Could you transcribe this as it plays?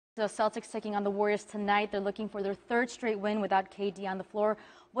the Celtics taking on the Warriors tonight. They're looking for their third straight win without KD on the floor.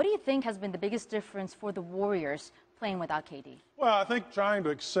 What do you think has been the biggest difference for the Warriors playing without KD? Well, I think trying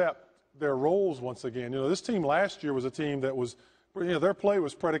to accept their roles once again. This team last year was a team that was, their play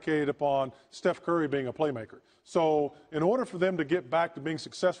was predicated upon Steph Curry being a playmaker. So in order for them to get back to being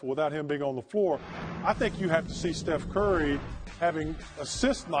successful without him being on the floor, I think you have to see Steph Curry having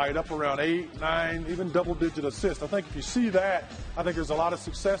assist night up around 8, 9, even double-digit assists. I think if you see that, I think there's a lot of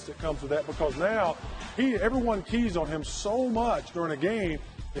success that comes with that, because now everyone keys on him so much during a game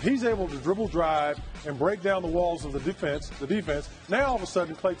that he's able to dribble, drive, and break down the walls of the defense. Now all of a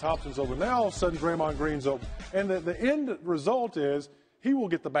sudden Klay Thompson's open. Now all of a sudden Draymond Green's open. And the end result is he will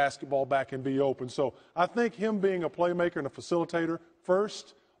get the basketball back and be open. So I think him being a playmaker and a facilitator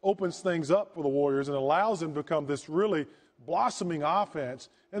first opens things up for the Warriors and allows them to become this really blossoming offense.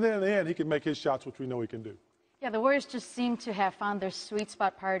 And then in the end, he can make his shots, which we know he can do. Yeah, the Warriors just seem to have found their sweet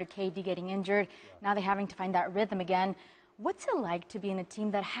spot prior to KD getting injured. Now they're having to find that rhythm again. What's it like to be in a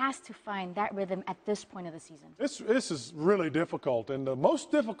team that has to find that rhythm at this point of the season? This is really difficult. And the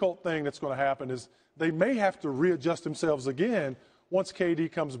most difficult thing that's going to happen is they may have to readjust themselves again once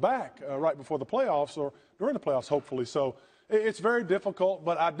KD comes back right before the playoffs or during the playoffs, hopefully. So it's very difficult,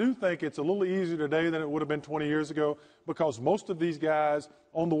 but I do think it's a little easier today than it would have been 20 years ago, because most of these guys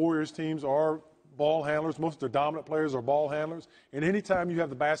on the Warriors teams are ball handlers. Most of their dominant players are ball handlers. And anytime you have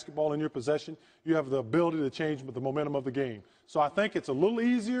the basketball in your possession, you have the ability to change the momentum of the game. So I think it's a little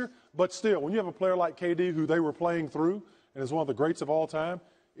easier, but still, when you have a player like KD who they were playing through and is one of the greats of all time,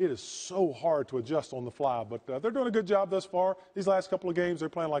 it is so hard to adjust on the fly. But they're doing a good job thus far. These last couple of games, they're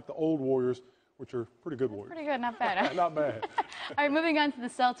playing like the old Warriors, which are pretty good Warriors. Pretty good, not bad. Not bad. All right, moving on to the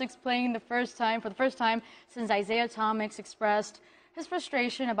Celtics playing for the first time since Isaiah Thomas expressed his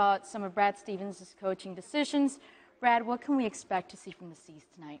frustration about some of Brad Stevens' coaching decisions. Brad, what can we expect to see from the C's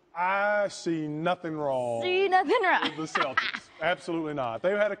tonight? I see nothing wrong. See nothing wrong. With the Celtics. Absolutely not.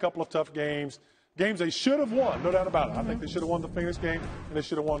 They've had a couple of tough games they should have won, no doubt about it. I think they should have won the Phoenix game, and they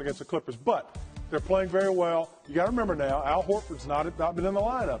should have won against the Clippers. But they're playing very well. You got to remember now, Al Horford's not been in the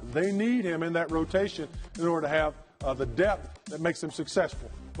lineup. They need him in that rotation in order to have the depth that makes them successful.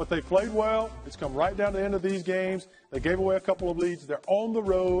 But they played well. It's come right down to the end of these games. They gave away a couple of leads. They're on the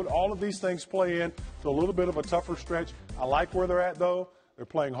road. All of these things play in to a little bit of a tougher stretch. I like where they're at, though. They're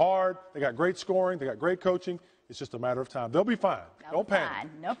playing hard. They got great scoring. They got great coaching. It's just a matter of time. They'll be fine. Don't panic.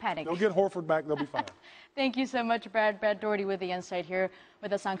 No panic. They'll get Horford back. They'll be fine. Thank you so much, Brad. Brad Doherty with the insight here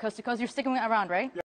with us on Coast to Coast. You're sticking around, right? Yeah.